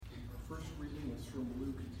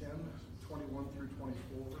10:21 through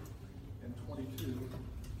 24, and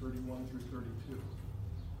 22:31 through 32.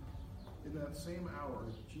 In that same hour,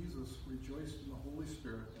 Jesus rejoiced in the Holy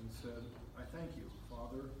Spirit and said, I thank you,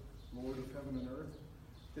 Father, Lord of heaven and earth,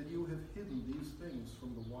 that you have hidden these things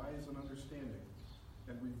from the wise and understanding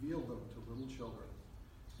and revealed them to little children.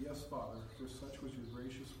 Yes, Father, for such was your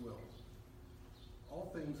gracious will. All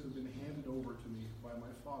things have been handed over to me by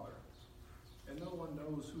my Father, and no one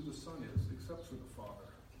knows who the Son is except for the Father,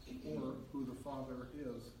 or who the Father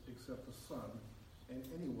is except the Son, and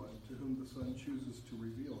anyone to whom the Son chooses to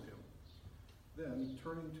reveal him. Then,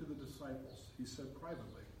 turning to the disciples, he said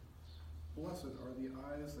privately, Blessed are the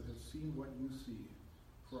eyes that have seen what you see,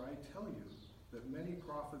 for I tell you that many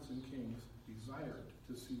prophets and kings desired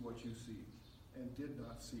to see what you see, and did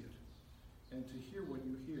not see it, and to hear what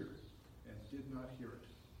you hear, and did not hear it.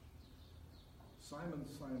 Simon,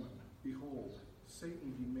 Simon, behold,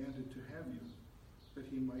 Satan demanded to have you, that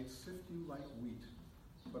he might sift you like wheat.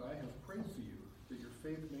 But I have prayed for you, that your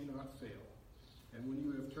faith may not fail. And when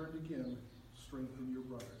you have turned again, strengthen your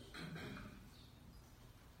brothers.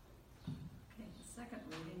 Okay, the second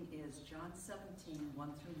reading is John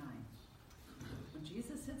 17:1 through 9. When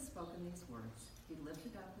Jesus had spoken these words, he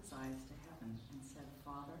lifted up his eyes to heaven and said,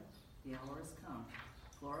 Father, the hour is come.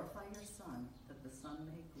 Glorify your Son, that the Son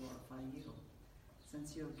may glorify you,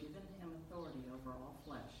 since you have given him authority over all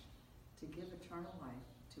flesh, to give eternal life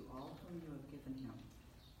to all whom you have given him.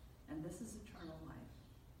 And this is eternal life,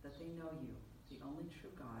 that they know you, the only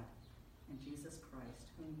true God, and Jesus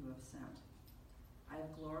Christ, whom you have sent. I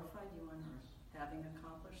have glorified you on earth, having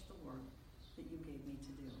accomplished the work that you gave me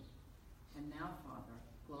to do. And now, Father,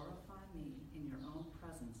 glorify me in your own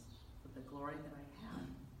presence with the glory that I had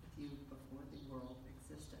with you before the world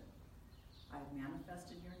existed. I have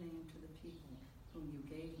manifested your name to the people whom you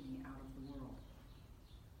gave me out of the world.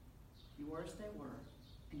 Yours they were,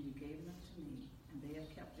 and you gave them to me, and they have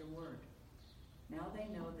kept your word. Now they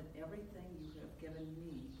know that everything you have given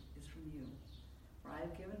me is from you. For I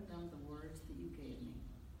have given them the words that you gave me,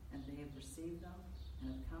 and they have received them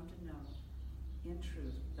and have come to know in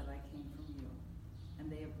truth that I came from you,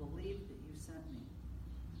 and they have believed that you sent me.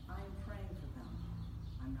 I am praying for them.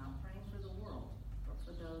 I'm not praying for the world, but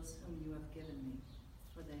for those whom you have given me,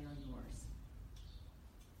 for they are yours.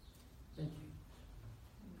 Thank you.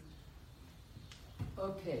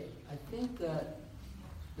 Okay, I think that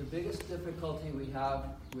the biggest difficulty we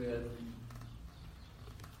have with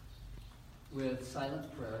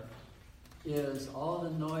silent prayer is all the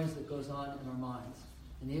noise that goes on in our minds.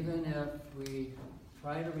 And even if we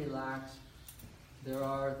try to relax, there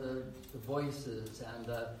are the voices and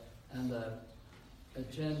the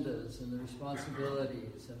agendas and the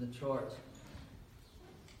responsibilities and the chores.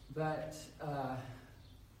 But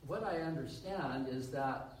what I understand is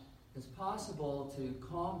that it's possible to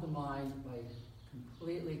calm the mind by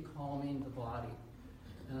completely calming the body.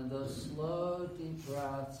 And those slow, deep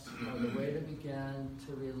breaths are the way to begin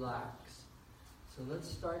to relax. So let's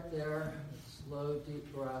start there, slow,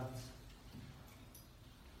 deep breaths.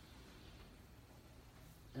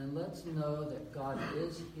 And let's know that God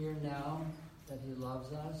is here now, that he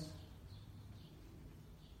loves us.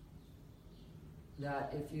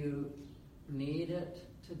 That if you need it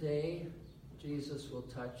today, Jesus will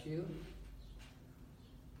touch you.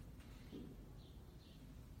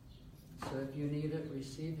 So if you need it,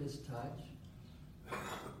 receive his touch.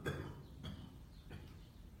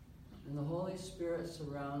 And the Holy Spirit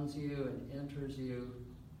surrounds you and enters you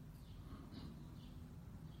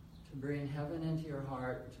to bring heaven into your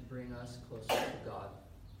heart, to bring us closer to God.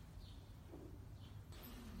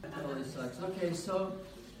 That really sucks. Okay, so,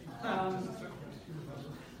 all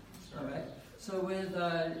right. So with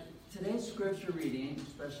today's scripture reading,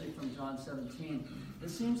 especially from John 17, it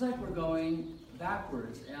seems like we're going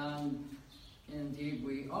backwards, and indeed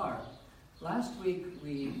we are. Last week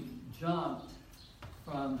we jumped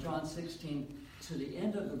from John 16 to the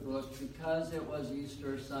end of the book because it was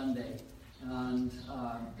Easter Sunday, and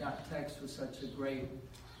that text was such a great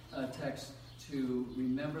text to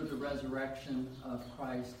remember the resurrection of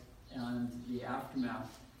Christ and the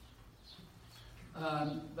aftermath.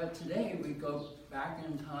 But today we go back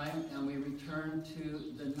in time and we return to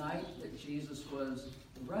the night that Jesus was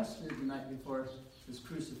arrested, the night before his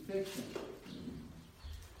crucifixion.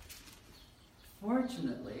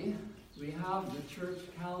 Fortunately, we have the church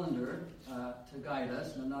calendar to guide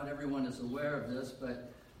us. Now, not everyone is aware of this,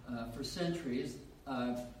 but for centuries,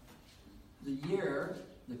 the year,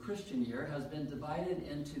 the Christian year, has been divided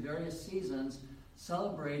into various seasons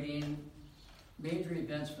celebrating major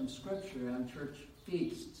events from Scripture and church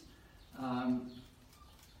feasts.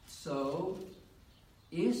 So,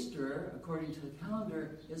 Easter, according to the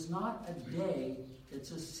calendar, is not a day,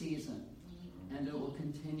 it's a season. And it will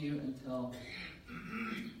continue until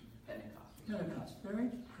Pentecost. Very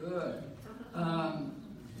good.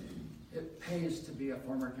 It pays to be a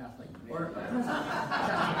former Catholic. Or a present.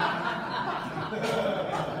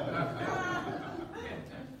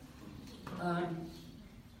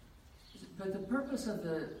 But the purpose of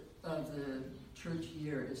the church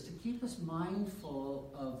year is to keep us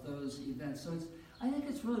mindful of those events. So I think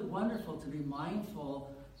it's really wonderful to be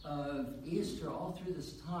mindful of Easter all through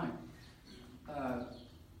this time.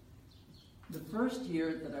 The first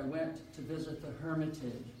year that I went to visit the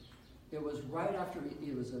Hermitage, it was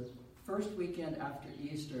the first weekend after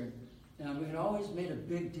Easter, and we had always made a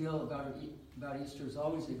big deal about Easter. It was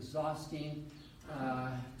always exhausting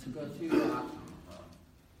to go through that.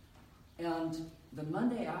 And the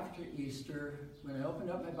Monday after Easter, when I opened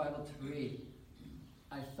up my Bible to read,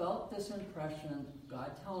 I felt this impression,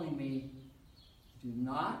 God telling me, do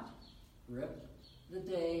not rip the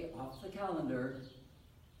day off the calendar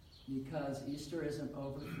because Easter isn't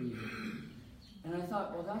over for you. And I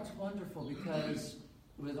thought, well, that's wonderful, because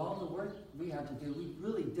with all the work we had to do, we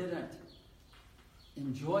really didn't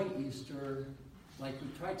enjoy Easter like we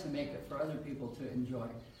tried to make it for other people to enjoy.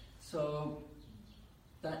 So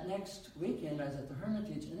that next weekend, I was at the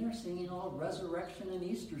Hermitage, and they were singing all resurrection and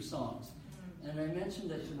Easter songs. And I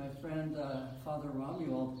mentioned it to my friend, Father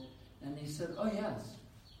Romuald, and he said, oh, yes.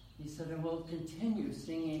 He said, and we'll continue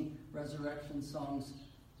singing resurrection songs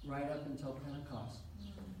right up until Pentecost.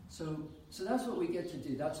 So that's what we get to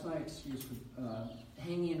do. That's my excuse for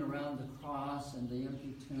hanging around the cross and the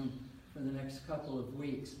empty tomb for the next couple of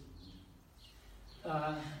weeks.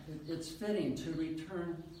 It's fitting to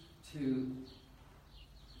return to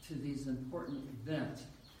these important events.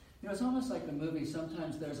 You know, it's almost like a movie.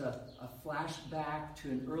 Sometimes there's a flashback to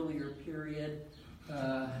an earlier period.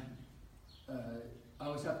 I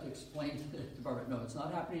always have to explain to Barbara, no, it's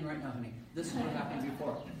not happening right now, honey. This is what happened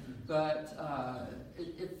before. But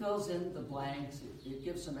it fills in the blanks. It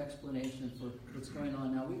gives some explanation for what's going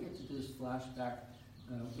on now. We get to do this flashback.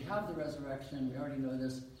 We have the resurrection. We already know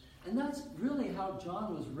this. And that's really how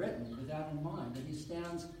John was written, with that in mind, that he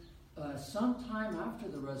stands sometime after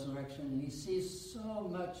the resurrection, and he sees so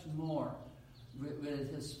much more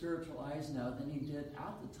with his spiritual eyes now than he did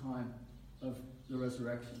at the time of the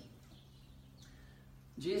resurrection.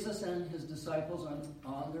 Jesus and his disciples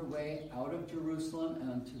are on their way out of Jerusalem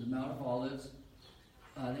and to the Mount of Olives.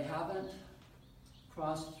 They haven't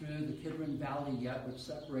crossed through the Kidron Valley yet, which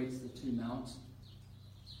separates the two mounts.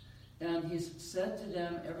 And he's said to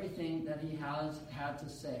them everything that he has had to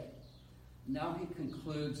say. Now he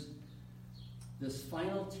concludes this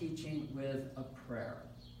final teaching with a prayer.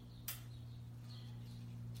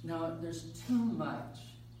 Now, there's too much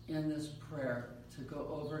in this prayer to go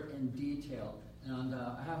over in detail. And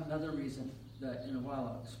I have another reason that in a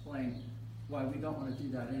while I'll explain why we don't want to do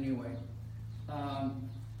that anyway.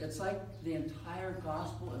 It's like the entire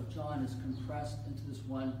Gospel of John is compressed into this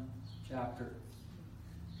one chapter.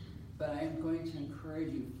 But I am going to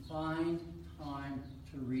encourage you, find time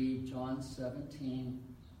to read John 17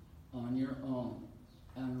 on your own.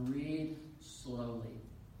 And read slowly.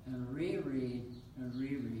 And reread and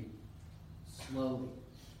reread slowly.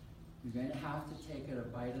 You're going to have to take it a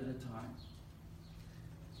bite at a time.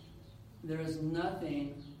 There is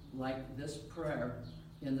nothing like this prayer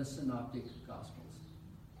in the Synoptic Gospels.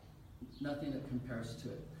 Nothing that compares to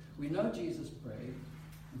it. We know Jesus prayed.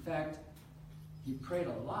 In fact, he prayed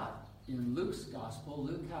a lot in Luke's Gospel.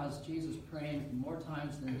 Luke has Jesus praying more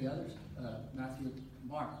times than the others, Matthew and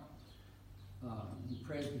Mark. He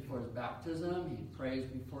prays before his baptism. He prays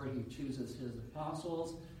before he chooses his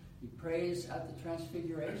apostles. He prays at the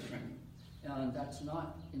Transfiguration. And that's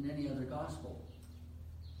not in any other Gospel.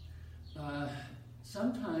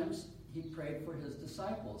 Sometimes he prayed for his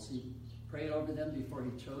disciples. He prayed over them before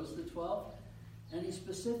he chose the 12. And he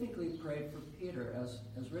specifically prayed for Peter, as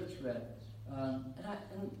Rich read. And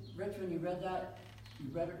Rich, when you read that, you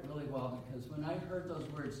read it really well, because when I heard those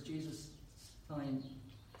words, Jesus telling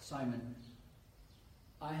Simon,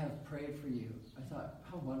 I have prayed for you, I thought,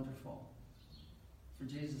 how wonderful for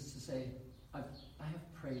Jesus to say, I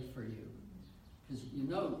have prayed for you. Because you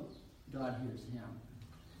know God hears him.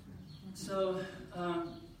 So,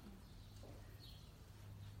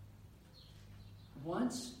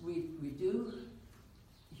 once we do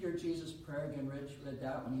hear Jesus' prayer, again, Rich read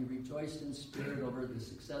that, when he rejoiced in spirit over the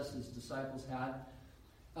success his disciples had.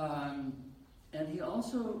 And he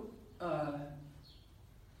also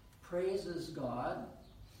praises God.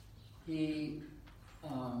 He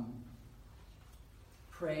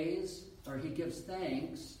prays, or he gives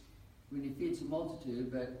thanks when he feeds the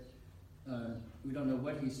multitude, but we don't know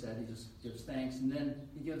what he said. He just gives thanks. And then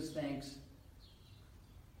he gives thanks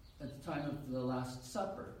at the time of the Last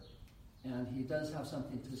Supper. And he does have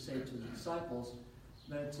something to say to the disciples,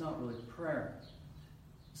 but it's not really prayer.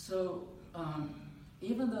 So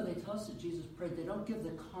even though they tell us that Jesus prayed, they don't give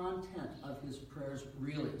the content of his prayers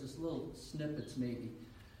really, just little snippets maybe.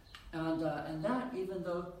 And that even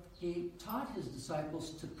though he taught his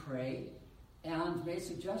disciples to pray and made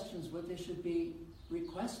suggestions what they should be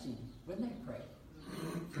requesting when they pray.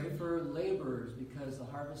 Pray for laborers because the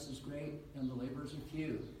harvest is great and the laborers are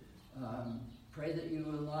few. Pray that you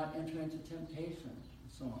will not enter into temptation,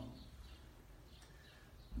 and so on.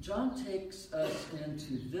 John takes us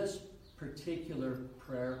into this particular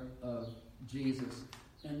prayer of Jesus.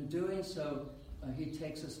 In doing so, he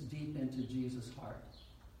takes us deep into Jesus' heart,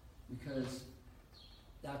 because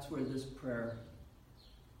that's where this prayer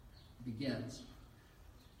begins.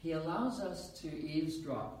 He allows us to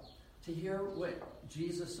eavesdrop, to hear what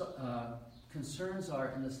Jesus' concerns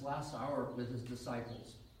are in this last hour with his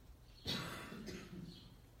disciples.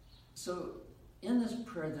 So in this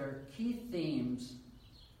prayer, there are key themes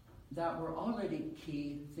that were already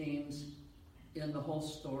key themes in the whole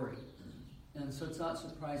story. And so it's not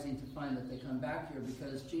surprising to find that they come back here,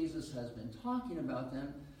 because Jesus has been talking about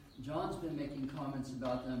them, John's been making comments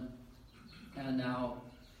about them, and now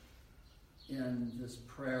in this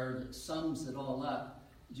prayer that sums it all up,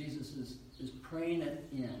 Jesus is praying it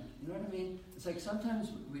in. You know what I mean? It's like sometimes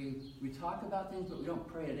we talk about things, but we don't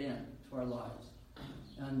pray it in to our lives.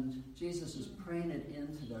 And Jesus is praying it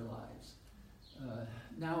into their lives.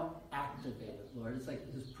 Now activate it, Lord. It's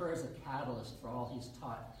like his prayer is a catalyst for all he's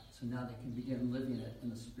taught, so now they can begin living it in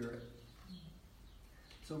the Spirit.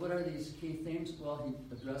 So what are these key themes? Well,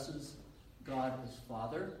 he addresses God as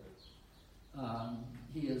Father.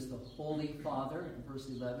 He is the Holy Father in verse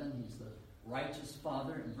 11. He's the righteous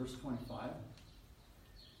Father in verse 25.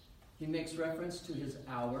 He makes reference to his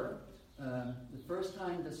hour. The first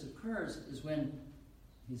time this occurs is when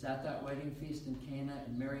he's at that wedding feast in Cana,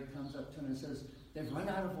 and Mary comes up to him and says, "They've run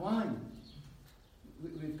out of wine.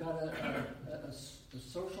 We've got a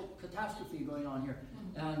social catastrophe going on here."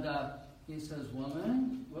 And he says,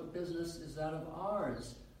 "Woman, what business is that of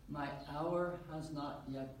ours? My hour has not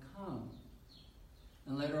yet come."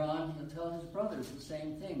 And later on, he'll tell his brothers the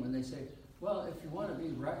same thing when they say, "Well, if you want to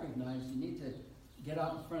be recognized, you need to get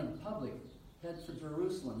out in front of the public. Head for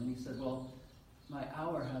Jerusalem." And he said, "Well, my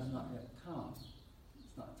hour has not yet come.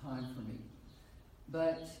 It's not time for me."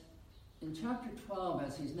 But in chapter 12,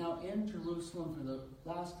 as he's now in Jerusalem for the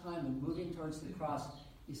last time and moving towards the cross,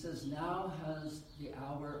 he says, "Now has the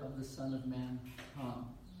hour of the Son of Man come."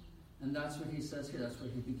 And that's what he says here. That's where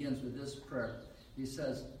he begins with this prayer. He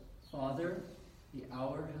says, "Father, the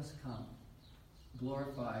hour has come.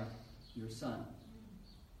 Glorify your Son."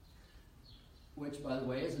 Which, by the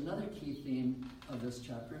way, is another key theme of this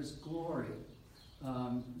chapter, is glory.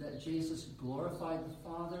 That Jesus glorified the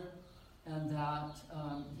Father, and that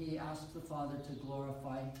he asked the Father to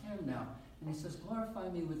glorify him now. And he says, "Glorify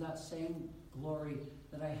me with that same glory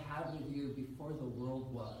that I had with you before the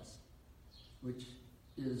world was," which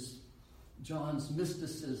is John's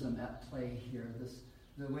mysticism at play here,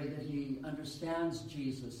 the way that he understands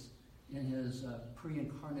Jesus in his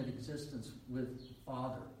pre-incarnate existence with the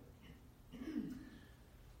Father.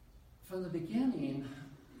 From the beginning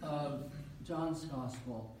of John's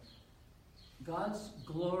Gospel, God's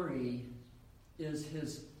glory is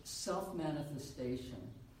his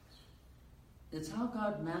self-manifestation. It's how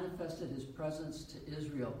God manifested his presence to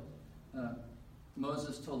Israel.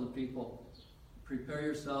 Moses told the people, "Prepare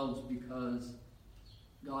yourselves because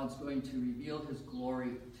God's going to reveal his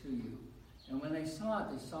glory to you." And when they saw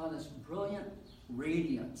it, they saw this brilliant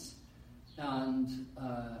radiance. And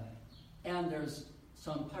there's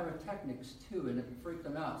some pyrotechnics too, and it freaked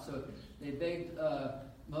them out. So they begged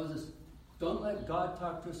Moses, "Don't let God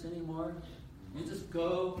talk to us anymore. You just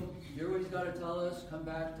go, hear what he's got to tell us, come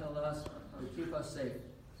back, tell us, or keep us safe."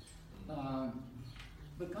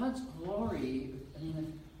 But God's glory,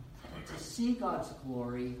 to see God's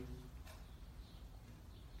glory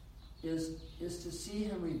is to see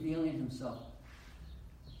him revealing himself.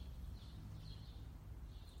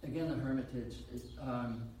 Again, the Hermitage.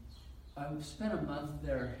 I spent a month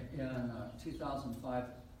there in 2005,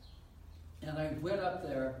 and I went up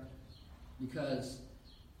there because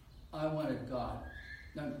I wanted God.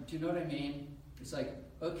 Now, do you know what I mean? It's like,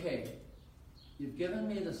 okay, you've given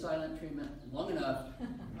me the silent treatment long enough.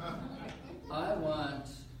 I want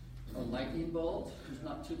a lightning bolt, who's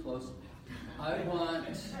not too close. I want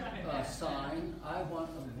a sign. I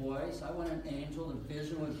want a voice. I want an angel. A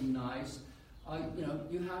vision would be nice.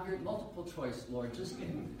 You have your multiple choice, Lord. Just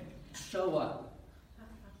show up.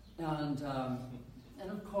 And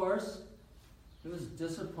of course, it was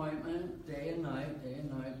disappointment day and night, day and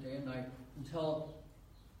night, day and night, until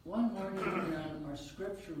one morning in our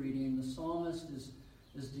scripture reading, the psalmist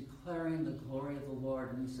is declaring the glory of the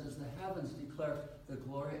Lord. And he says, the heavens declare the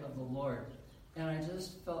glory of the Lord. And I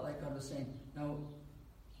just felt like God was saying, now,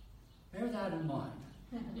 bear that in mind.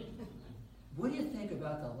 What do you think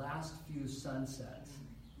about the last few sunsets?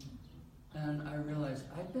 And I realized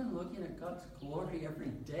I've been looking at God's glory every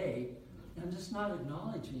day, and I'm just not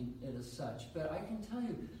acknowledging it as such. But I can tell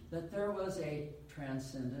you that there was a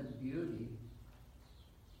transcendent beauty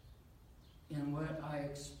in what I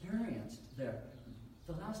experienced there.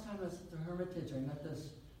 The last time I was at the Hermitage, I met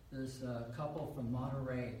this couple from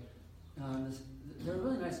Monterey. They're a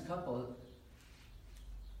really nice couple.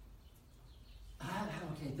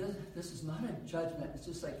 This is not a judgment. It's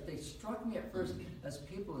just like they struck me at first as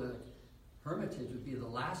people that Hermitage would be the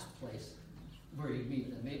last place where you'd meet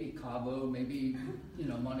them. Maybe Cabo, maybe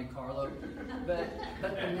Monte Carlo. But the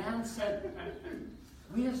man said,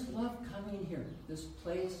 we just love coming here. This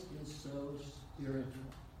place is so spiritual.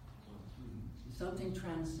 Something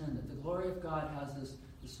transcendent. The glory of God has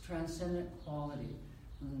this transcendent quality.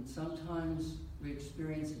 And sometimes we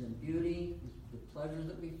experience it in beauty, the pleasure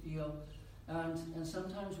that we feel. And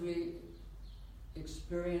sometimes we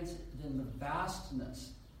experience it in the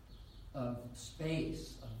vastness of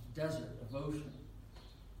space, of desert, of ocean.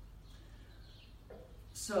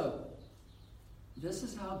 So, this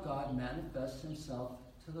is how God manifests himself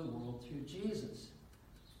to the world through Jesus.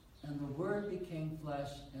 And the Word became flesh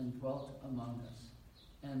and dwelt among us.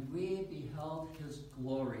 And we beheld his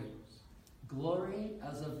glory. Glory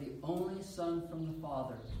as of the only Son from the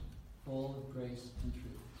Father, full of grace and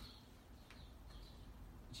truth.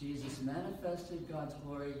 Jesus manifested God's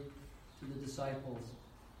glory to the disciples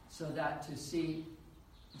so that to see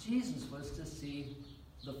Jesus was to see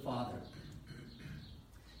the Father.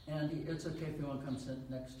 And it's okay if you want to come sit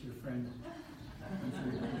next to your friend.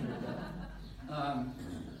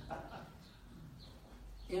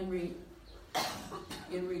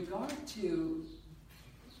 In regard to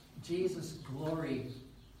Jesus' glory,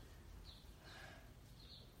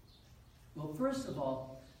 well, first of all,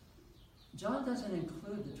 John doesn't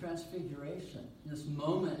include the transfiguration, this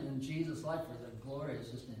moment in Jesus' life where the glory is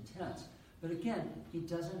just intense. But again, he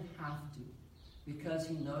doesn't have to, because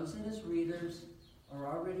he knows that his readers are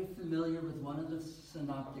already familiar with one of the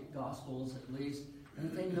synoptic gospels, at least, and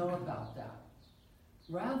that they know about that.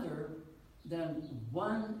 Rather than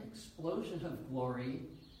one explosion of glory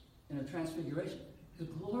in a transfiguration, the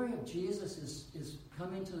glory of Jesus is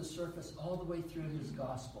coming to the surface all the way through his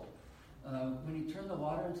gospel. When he turned the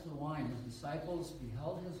water into the wine, his disciples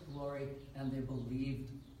beheld his glory and they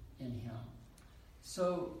believed in him.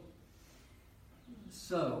 So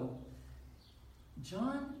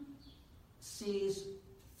John sees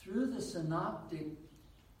through the synoptic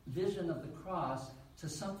vision of the cross to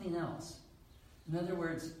something else. In other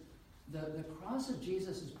words, the cross of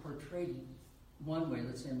Jesus is portrayed one way,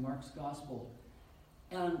 let's say in Mark's gospel.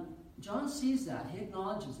 And John sees that. He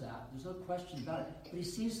acknowledges that. There's no question about it. But he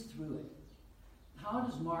sees through it. How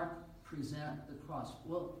does Mark present the cross?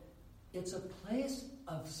 Well, it's a place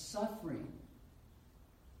of suffering,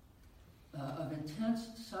 of intense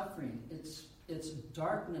suffering. It's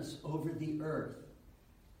darkness over the earth.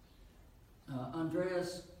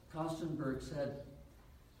 Andreas Kostenberg said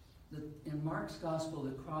that in Mark's gospel,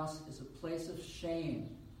 the cross is a place of shame,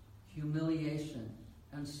 humiliation,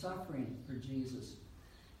 and suffering for Jesus.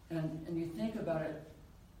 And you think about it,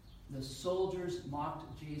 the soldiers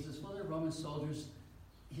mocked Jesus. Well, they're Roman soldiers.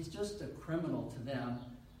 He's just a criminal to them.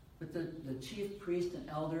 But the chief priest and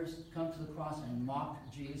elders come to the cross and mock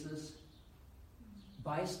Jesus.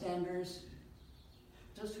 Bystanders,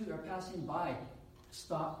 just who are passing by,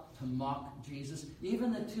 stop to mock Jesus.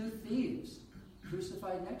 Even the two thieves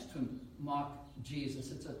crucified next to him mock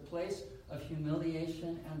Jesus. It's a place of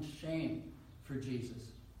humiliation and shame for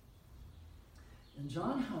Jesus. And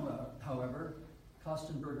John, however,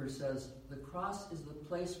 Kostenberger says, the cross is the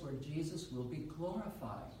place where Jesus will be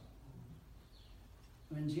glorified.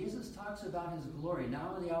 When Jesus talks about his glory,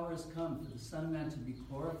 now the hour has come for the Son of Man to be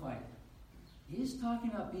glorified. He's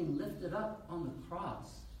talking about being lifted up on the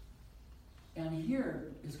cross. And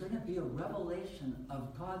here is going to be a revelation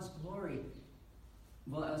of God's glory.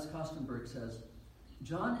 Well, as Kostenberg says,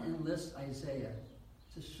 John enlists Isaiah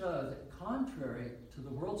to show that contrary to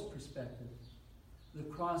the world's perspective, the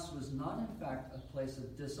cross was not in fact a place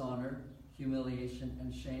of dishonor, humiliation,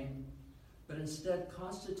 and shame, but instead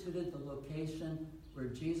constituted the location where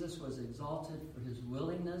Jesus was exalted for his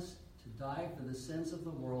willingness to die for the sins of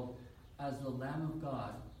the world as the Lamb of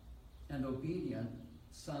God and obedient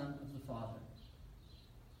Son of the Father.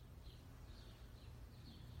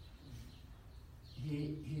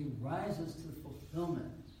 He rises to the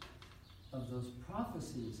fulfillment of those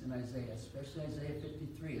prophecies in Isaiah, especially Isaiah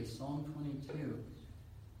 53 and Psalm 22,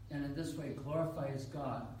 and in this way glorifies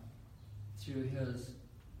God through his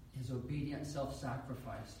obedient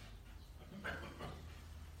self-sacrifice.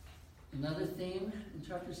 Another theme in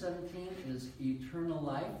chapter 17 is eternal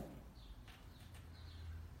life.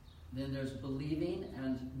 Then there's believing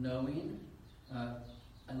and knowing.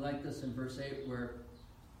 I like this in verse 8 where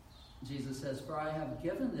Jesus says, "For I have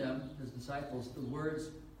given them," his disciples, "the words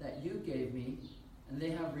that you gave me, and they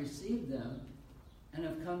have received them, and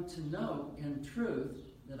have come to know in truth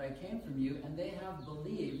that I came from you, and they have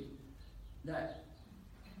believed that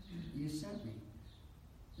you sent me."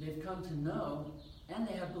 They've come to know, and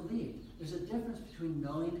they have believed. There's a difference between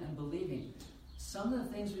knowing and believing. Some of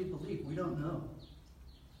the things we believe, we don't know.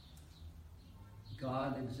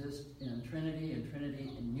 God exists in Trinity, and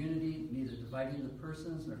Trinity in unity, neither dividing the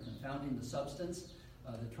persons nor confounding the substance.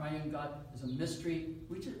 The triune God is a mystery.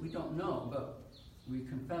 We don't know, but we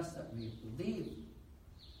confess that we believe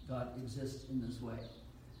God exists in this way.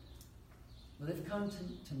 Well, they've come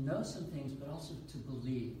to know some things, but also to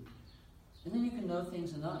believe. And then you can know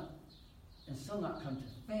things and still not come to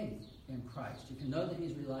faith in Christ. You can know that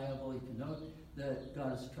he's reliable, you can know that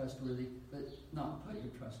God is trustworthy, but not put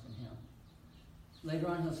your trust in him. Later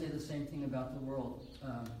on, he'll say the same thing about the world,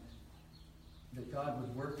 that God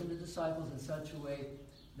would work in the disciples in such a way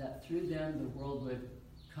that through them the world would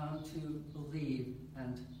come to believe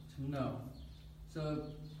and to know.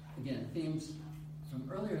 So, again, themes from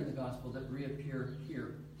earlier in the gospel that reappear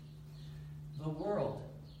here. The world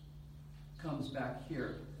comes back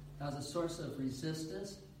here as a source of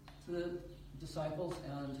resistance to the disciples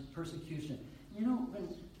and persecution. You know,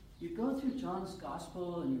 when you go through John's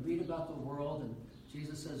gospel and you read about the world, and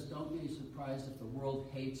Jesus says, "Don't be surprised if the world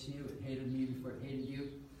hates you. It hated me before it hated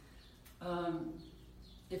you."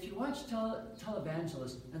 If you watch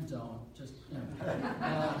televangelists, and don't, just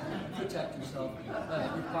protect yourself,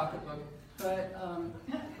 your pocketbook. But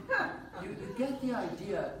you get the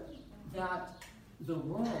idea that the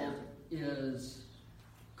world is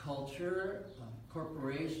culture,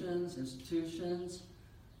 corporations, institutions,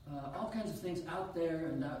 all kinds of things out there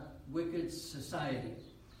in that wicked society.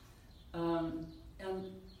 And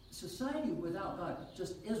society without God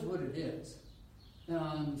just is what it is,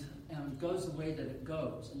 and goes the way that it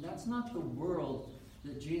goes. And that's not the world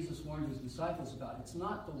that Jesus warned his disciples about. It's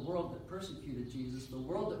not the world that persecuted Jesus. The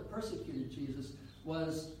world that persecuted Jesus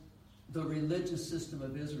was the religious system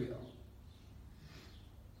of Israel.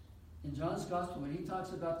 In John's gospel, when he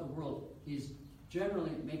talks about the world, he's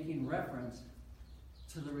generally making reference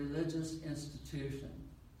to the religious institution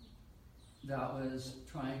that was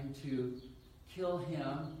trying to kill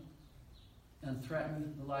him and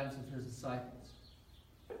threaten the lives of his disciples.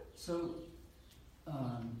 So,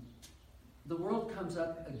 the world comes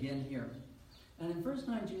up again here. And in verse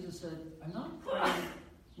 9, Jesus said, I'm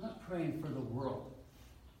not praying for the world.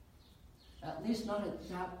 At least not at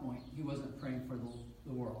that point. He wasn't praying for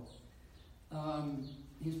the world.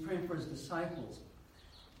 He's praying for his disciples.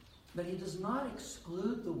 But he does not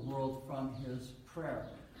exclude the world from his prayer.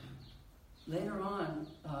 Later on,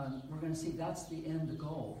 we're going to see that's the end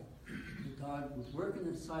goal. That God would work in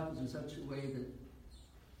the disciples in such a way that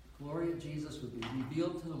the glory of Jesus would be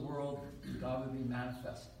revealed to the world, and God would be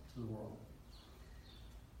manifest to the world.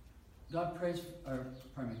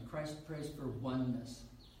 Christ prays for oneness.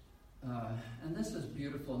 And this is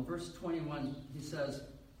beautiful. In verse 21, he says,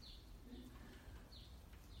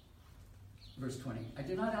 verse 20, I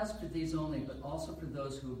do not ask for these only, but also for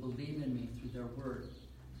those who believe in me through their word,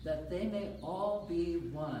 that they may all be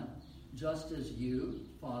one, just as you,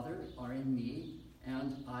 Father, are in me,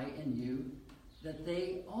 and I in you, that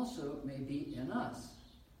they also may be in us,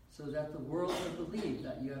 so that the world may believe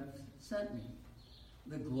that you have sent me.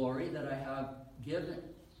 The glory that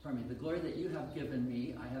the glory that you have given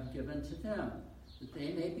me, I have given to them, that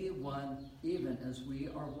they may be one, even as we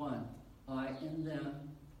are one, I in them,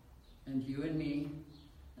 and you in me,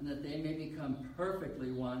 and that they may become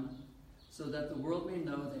perfectly one, so that the world may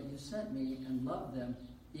know that you sent me and loved them,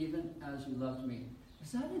 even as you loved me.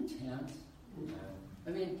 Is that intense? I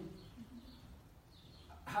mean,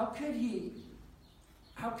 how could he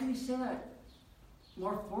say that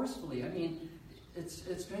more forcefully? I mean,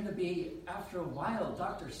 it's going to be, after a while,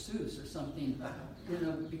 Dr. Seuss or something,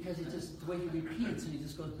 because he just, the way he repeats, and he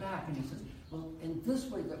just goes back and he says, well, in this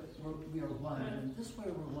way that we are one, and in this way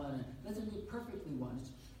we're one, and let them be perfectly one.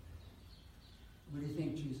 What do you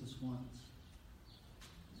think Jesus wants?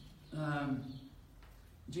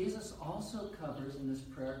 Jesus also covers in this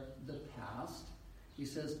prayer the past. He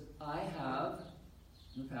says,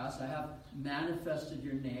 in the past, I have manifested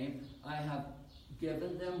your name. I have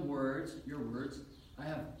given them words, your words. I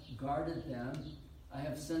have guarded them. I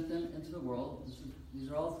have sent them into the world. These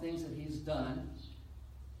are all things that he's done.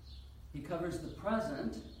 He covers the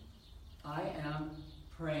present. I am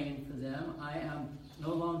praying for them. I am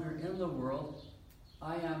no longer in the world.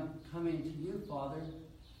 I am coming to you, Father.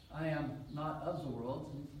 I am not of the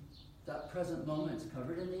world. That present moment is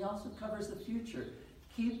covered. And he also covers the future.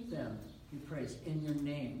 Keep them, he prays, in your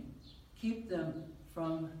name. Keep them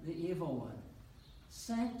from the evil one.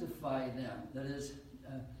 Sanctify them. That is,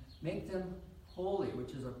 make them holy,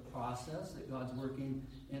 which is a process that God's working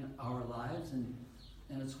in our lives. And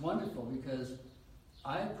it's wonderful because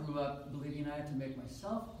I grew up believing I had to make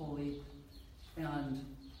myself holy and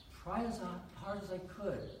try as hard as I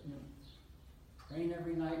could. Praying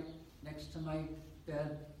every night next to my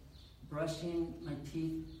bed, brushing my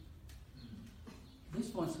teeth at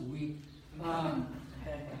least once a week. I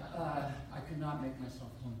could not make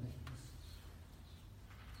myself holy.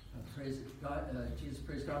 Jesus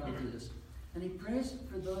prays God will do this. And he prays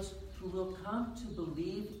for those who will come to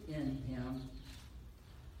believe in him,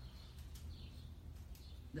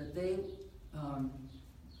 that they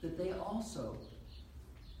also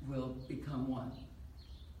will become one.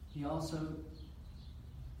 He also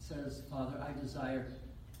says, Father, I desire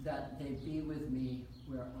that they be with me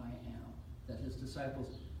where I am, that his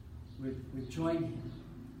disciples would join him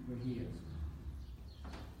where he is.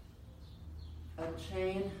 A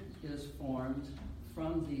chain is formed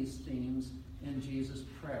from these themes in Jesus'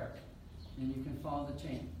 prayer, and you can follow the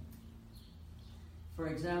chain. For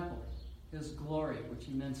example, his glory, which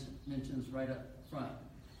he mentions right up front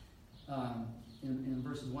in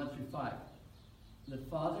verses 1 through 5. The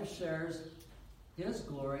Father shares his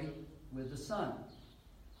glory with the Son.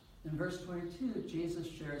 In verse 22, Jesus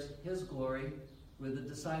shares his glory with the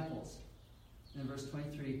disciples. In verse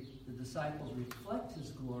 23, the disciples reflect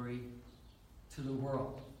his glory to the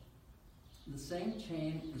world. The same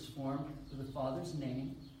chain is formed for the Father's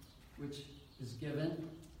name, which is given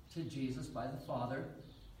to Jesus by the Father.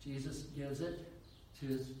 Jesus gives it to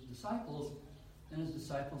his disciples, and his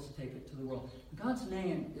disciples take it to the world. God's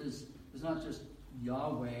name is not just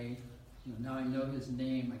Yahweh. Now I know his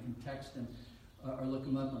name. I can text him or look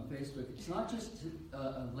him up on Facebook. It's not just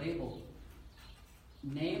a label.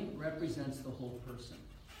 Name represents the whole person,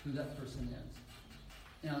 who that person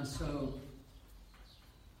is. And so,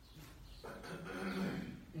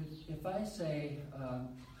 if I say,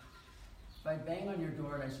 if I bang on your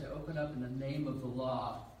door and I say, open up in the name of the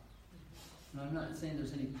law, and I'm not saying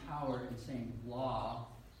there's any power in saying law,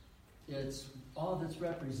 it's all that's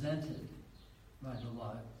represented by the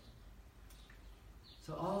law.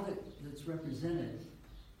 So all that's represented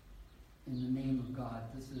in the name of God,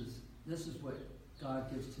 this is what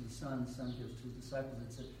God gives to the Son gives to his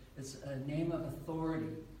disciples. It's a name of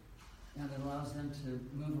authority, and it allows them to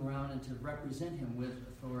move around and to represent him with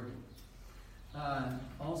authority.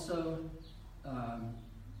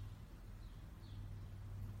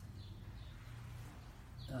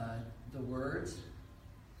 The words.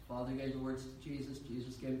 Father gave the words to Jesus.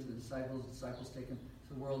 Jesus gave them to the disciples. The disciples take them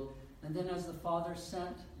to the world. And then as the Father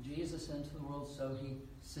sent Jesus into the world, so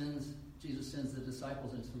Jesus sends the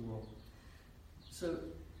disciples into the world. So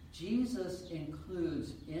Jesus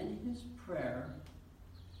includes in his prayer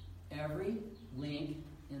every link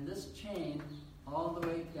in this chain all the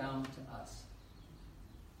way down to us.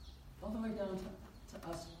 All the way down to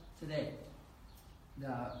us today.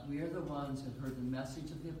 That we are the ones who have heard the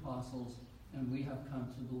message of the apostles, and we have come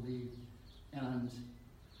to believe. And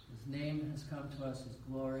his name has come to us, his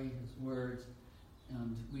glory, his words,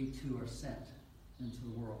 and we too are sent into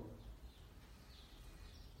the world.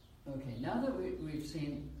 Okay, now that we've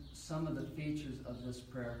seen some of the features of this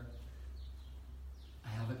prayer, I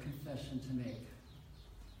have a confession to make.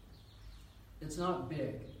 It's not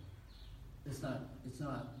big. It's not.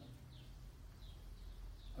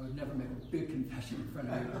 I would never make a big confession in front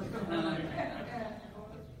of you.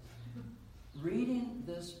 Reading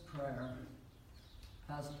this prayer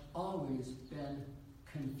has always been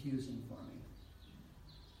confusing for me.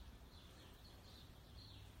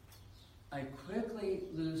 I quickly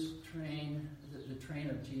lose the train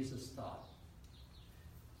of Jesus' thought.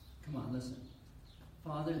 Come on, listen.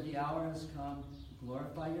 Father, the hour has come.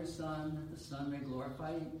 Glorify your Son, that the Son may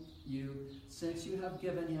glorify you, since you have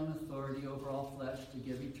given him authority over all flesh to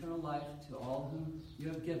give eternal life to all whom you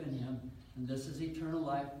have given him. And this is eternal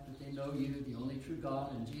life, that they know you, the only true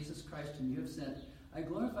God, and Jesus Christ whom you have sent. I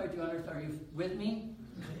glorified you on earth. Are you with me?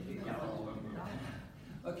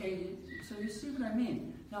 Okay, so you see what I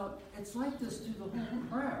mean. Now, it's like this through the whole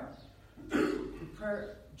prayer. The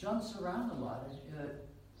prayer jumps around a lot. It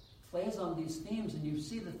plays on these themes, and you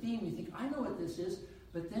see the theme, you think, I know what this is,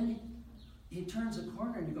 but then he turns a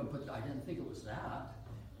corner and you go, but I didn't think it was that.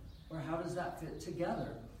 Or how does that fit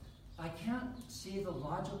together? I can't see the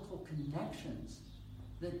logical connections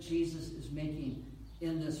that Jesus is making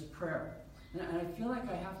in this prayer. And I feel like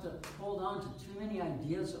I have to hold on to too many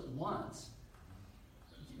ideas at once.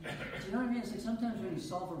 Do you know what I mean? It's like sometimes when you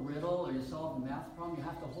solve a riddle or you solve a math problem, you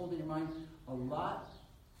have to hold in your mind a lot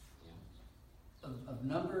of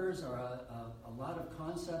numbers or a lot of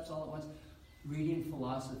concepts all at once. Reading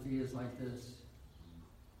philosophy is like this.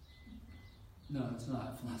 No, it's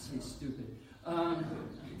not. Philosophy is stupid.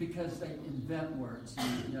 Because they invent words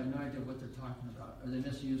and you have no idea what they're talking about, or they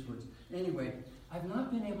misuse words. Anyway, I've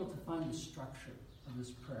not been able to find the structure of this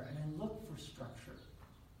prayer, and I look for structure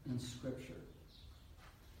in Scripture.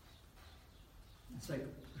 It's like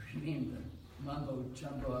reading the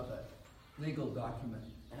mumbo-jumbo of a legal document.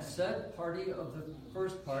 Said party of the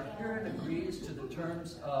first part herein agrees to the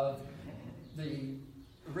terms of the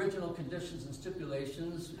original conditions and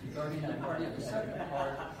stipulations regarding the party of the second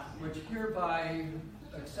part, which hereby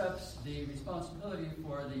accepts the responsibility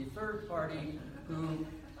for the third party who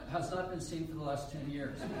has not been seen for the last 10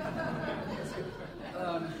 years.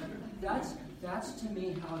 That's to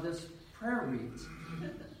me how this prayer reads.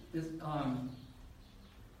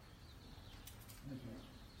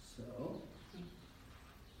 So,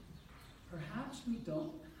 perhaps we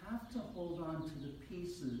don't have to hold on to the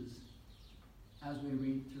pieces as we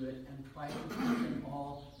read through it and try to put them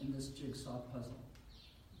all in this jigsaw puzzle.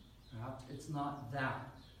 Perhaps it's not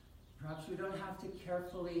that. Perhaps we don't have to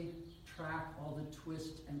carefully track all the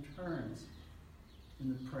twists and turns in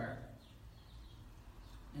the prayer.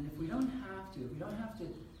 And if we don't have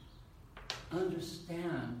to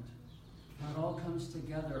understand how it all comes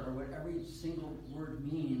together or what every single word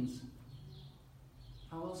means,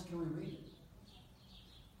 how else can we read it?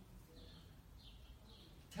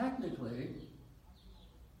 Technically,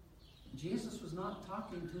 Jesus was not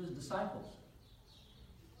talking to his disciples.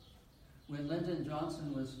 When Lyndon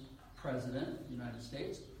Johnson was president of the United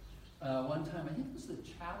States, one time, I think it was the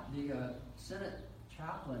Senate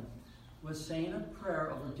chaplain, was saying a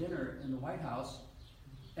prayer over dinner in the White House,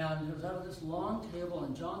 and it was out of this long table,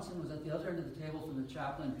 and Johnson was at the other end of the table from the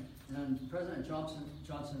chaplain, and President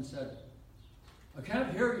Johnson said, "I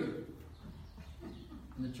can't hear you."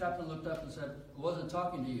 And the chaplain looked up and said, "I wasn't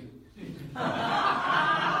talking to you."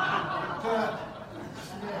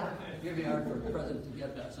 It'd be hard for a president to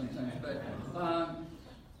get that sometimes, but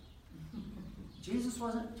Jesus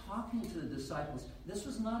wasn't talking to the disciples. This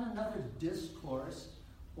was not another discourse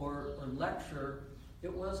or lecture.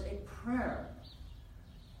 It was a prayer.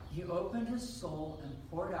 He opened his soul and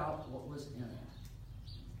poured out what was in it.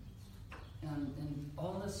 And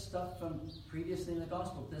all this stuff from previously in the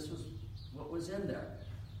gospel, this was what was in there.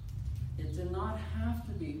 It did not have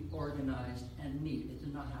to be organized and neat. It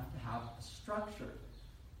did not have to have a structure.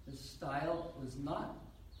 The style was not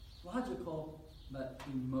logical, but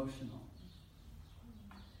emotional.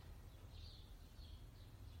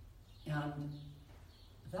 And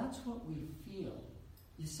that's what we feel.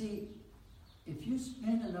 You see, if you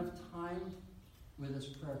spend enough time with this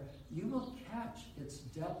prayer, you will catch its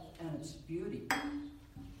depth and its beauty.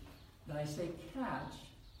 But I say catch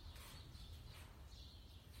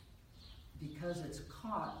because it's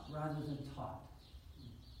caught rather than taught.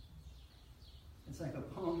 It's like a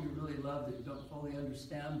poem you really love that you don't fully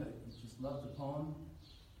understand, but you just love the poem.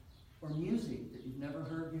 Or music that you've never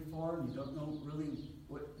heard before and you don't know really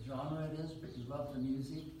what genre it is, but you love the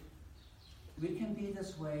music. We can be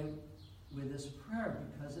this way with this prayer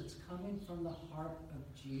because it's coming from the heart of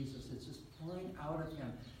Jesus. It's just pouring out of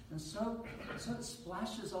him. And so it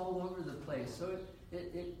splashes all over the place. So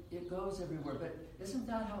it goes everywhere. But isn't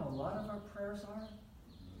that how a lot of our prayers are?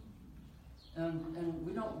 And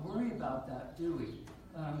we don't worry about that, do we?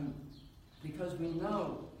 Because we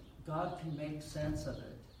know God can make sense of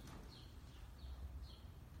it.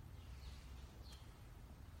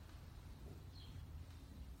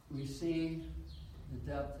 We see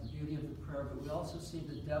the depth and beauty of the prayer, but we also see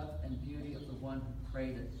the depth and beauty of the one who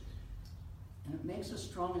prayed it. And it makes a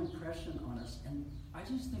strong impression on us. And I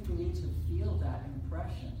just think we need to feel that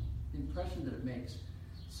impression, the impression that it makes,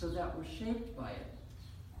 so that we're shaped by it.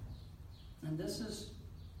 And this is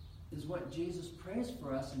what Jesus prays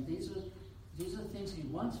for us, and these are things he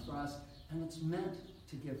wants for us, and it's meant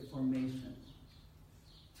to give formation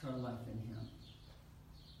to our life in him.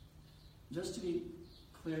 Just to be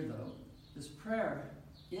clear, though, this prayer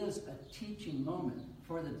is a teaching moment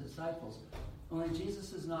for the disciples. Only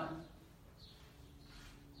Jesus is not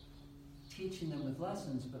teaching them with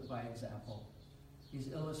lessons, but by example.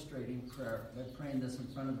 He's illustrating prayer by praying this in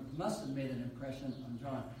front of them. It must have made an impression on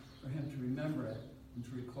John for him to remember it and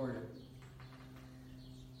to record it.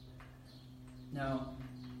 Now,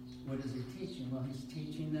 what is he teaching? Well, he's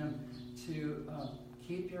teaching them to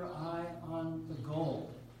keep your eye on the goal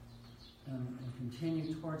and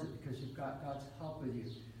continue towards it, because you've got God's help with you.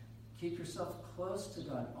 Keep yourself close to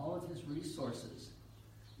God, all of his resources.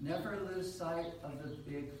 Never lose sight of the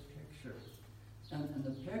big picture. And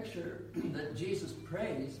the picture that Jesus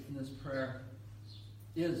prays in this prayer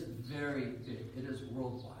is very big. It is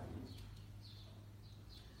worldwide.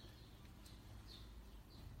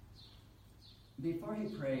 Before he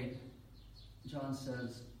prayed, John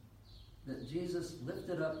says that Jesus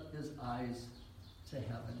lifted up his eyes to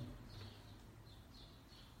heaven.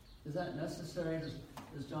 Is that necessary?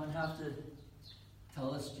 Does John have to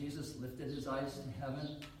tell us Jesus lifted his eyes to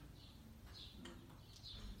heaven?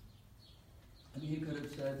 I mean, he could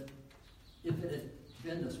have said, if it had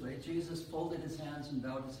been this way, Jesus folded his hands and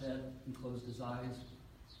bowed his head and closed his eyes.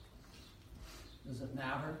 Does it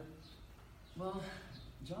matter? Well,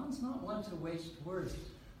 John's not one to waste words.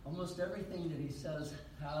 Almost everything that he says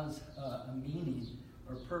has a meaning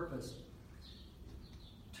or purpose.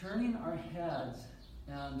 Turning our heads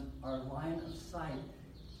and our line of sight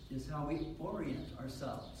is how we orient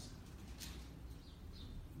ourselves.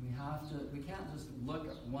 We can't just look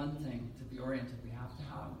at one thing to be oriented. We have to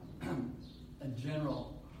have a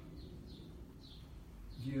general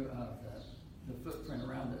view of the footprint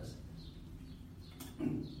around us.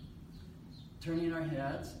 Turning our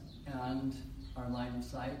heads and our line of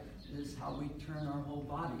sight is how we turn our whole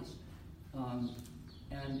bodies.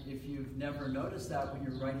 And if you've never noticed that when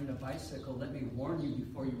you're riding a bicycle, let me warn you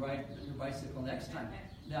before you ride your bicycle next time,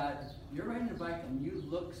 that you're riding a bike and you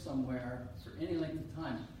look somewhere for any length of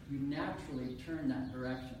time, you naturally turn that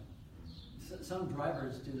direction. Some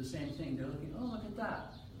drivers do the same thing. They're looking, oh, look at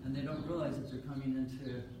that. And they don't realize that they're coming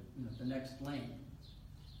into the next lane.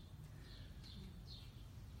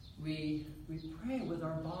 We pray with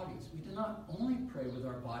our bodies. We do not only pray with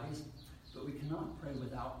our bodies, but we cannot pray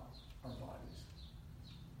without our bodies.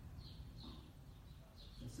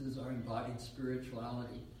 This is our embodied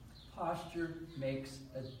spirituality. Posture makes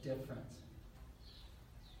a difference.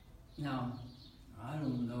 Now, I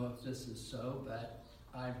don't know if this is so, but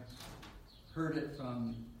I've heard it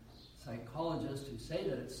from psychologists who say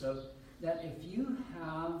that it's so, that if you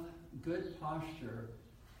have good posture,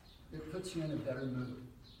 it puts you in a better mood.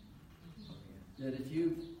 That if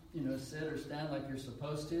you, sit or stand like you're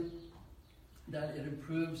supposed to, that it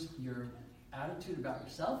improves your attitude about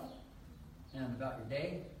yourself and about your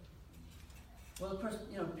day. Well, of course,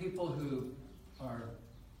 people who are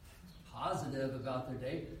positive about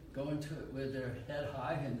their day go into it with their head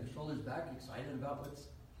high and their shoulders back, excited about what's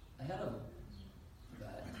ahead of them.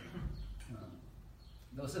 But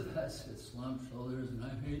those of us with slumped shoulders, and I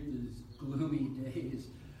hate these gloomy days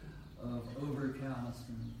of overcast,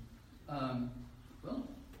 and well,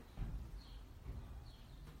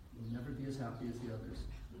 we'll never be as happy as the others.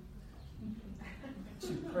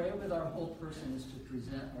 To pray with our whole person is to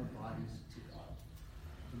present our bodies to God,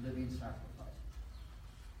 the living sacrifice.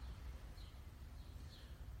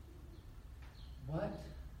 What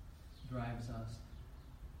drives us?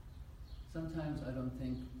 Sometimes I don't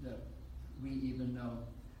think that we even know.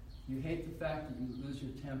 You hate the fact that you lose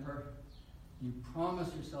your temper. You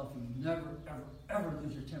promise yourself you never, ever, ever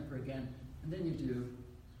lose your temper again, and then you do.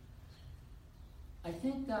 I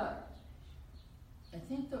think that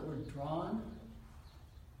we're drawn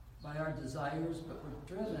by our desires, but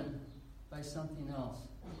we're driven by something else.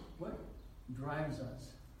 What drives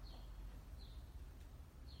us?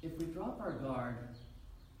 If we drop our guard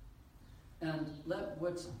and let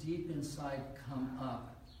what's deep inside come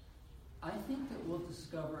up, I think that we'll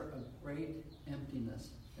discover a great emptiness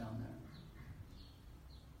down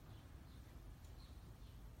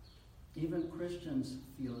there. Even Christians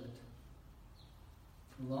feel it.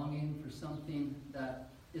 Longing for something that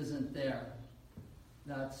isn't there,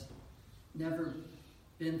 that's never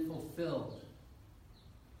been fulfilled.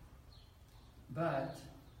 But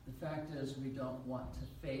the fact is, we don't want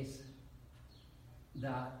to face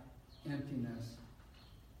that emptiness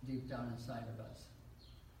deep down inside of us.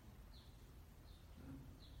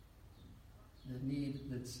 The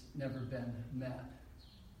need that's never been met.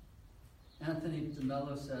 Anthony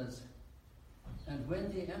DeMello says, and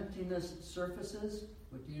when the emptiness surfaces,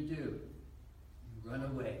 what do? You run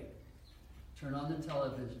away. Turn on the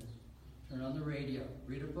television. Turn on the radio.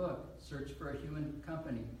 Read a book. Search for a human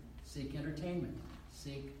company. seek entertainment,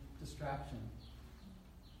 seek distraction.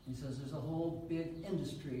 He says there's a whole big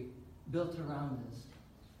industry built around this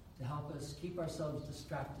to help us keep ourselves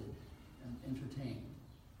distracted and entertained.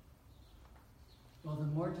 Well, the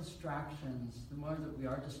more distractions, the more that we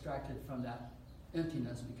are distracted from that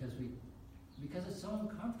emptiness because it's so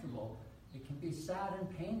uncomfortable, it can be sad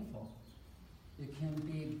and painful. It can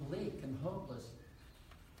be bleak and hopeless.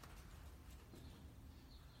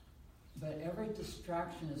 But every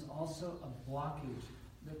distraction is also a blockage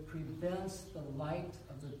that prevents the light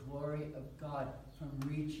of the glory of God from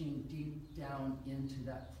reaching deep down into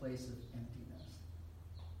that place of emptiness.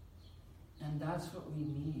 And that's what we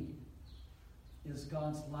need, is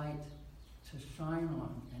God's light to shine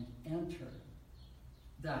on and enter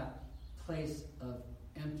that place of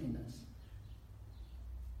emptiness.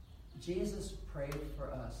 Jesus prayed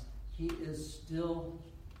for us. He is still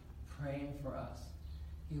praying for us.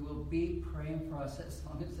 He will be praying for us as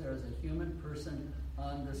long as there is a human person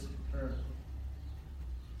on this earth.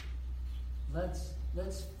 Let's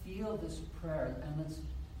feel this prayer, and let's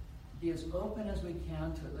be as open as we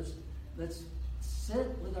can to it. Let's sit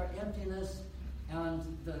with our emptiness and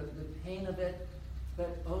the pain of it,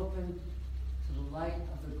 but open to the light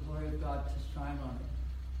of the glory of God to shine on it.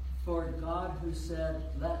 For God, who said,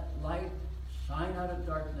 "Let light shine out of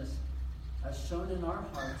darkness," has shone in our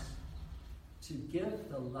hearts to give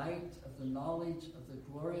the light of the knowledge of the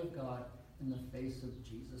glory of God in the face of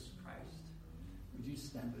Jesus Christ. Would you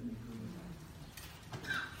stand with me for a minute?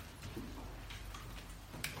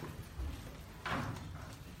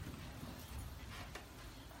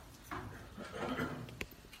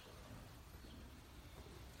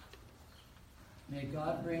 May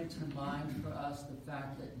God bring to mind for us the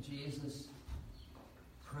fact that Jesus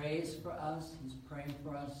prays for us. He's praying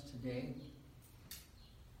for us today.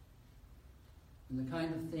 And the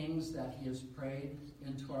kind of things that he has prayed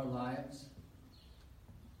into our lives.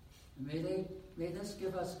 And may this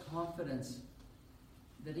give us confidence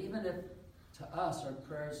that even if to us our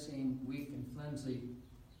prayers seem weak and flimsy,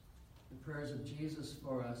 the prayers of Jesus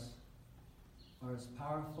for us are as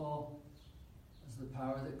powerful as the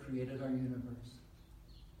power that created our universe.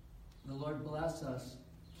 The Lord bless us,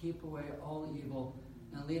 keep away all evil,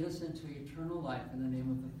 and lead us into eternal life in the name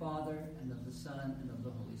of the Father, and of the Son, and of the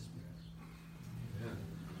Holy Spirit. Amen.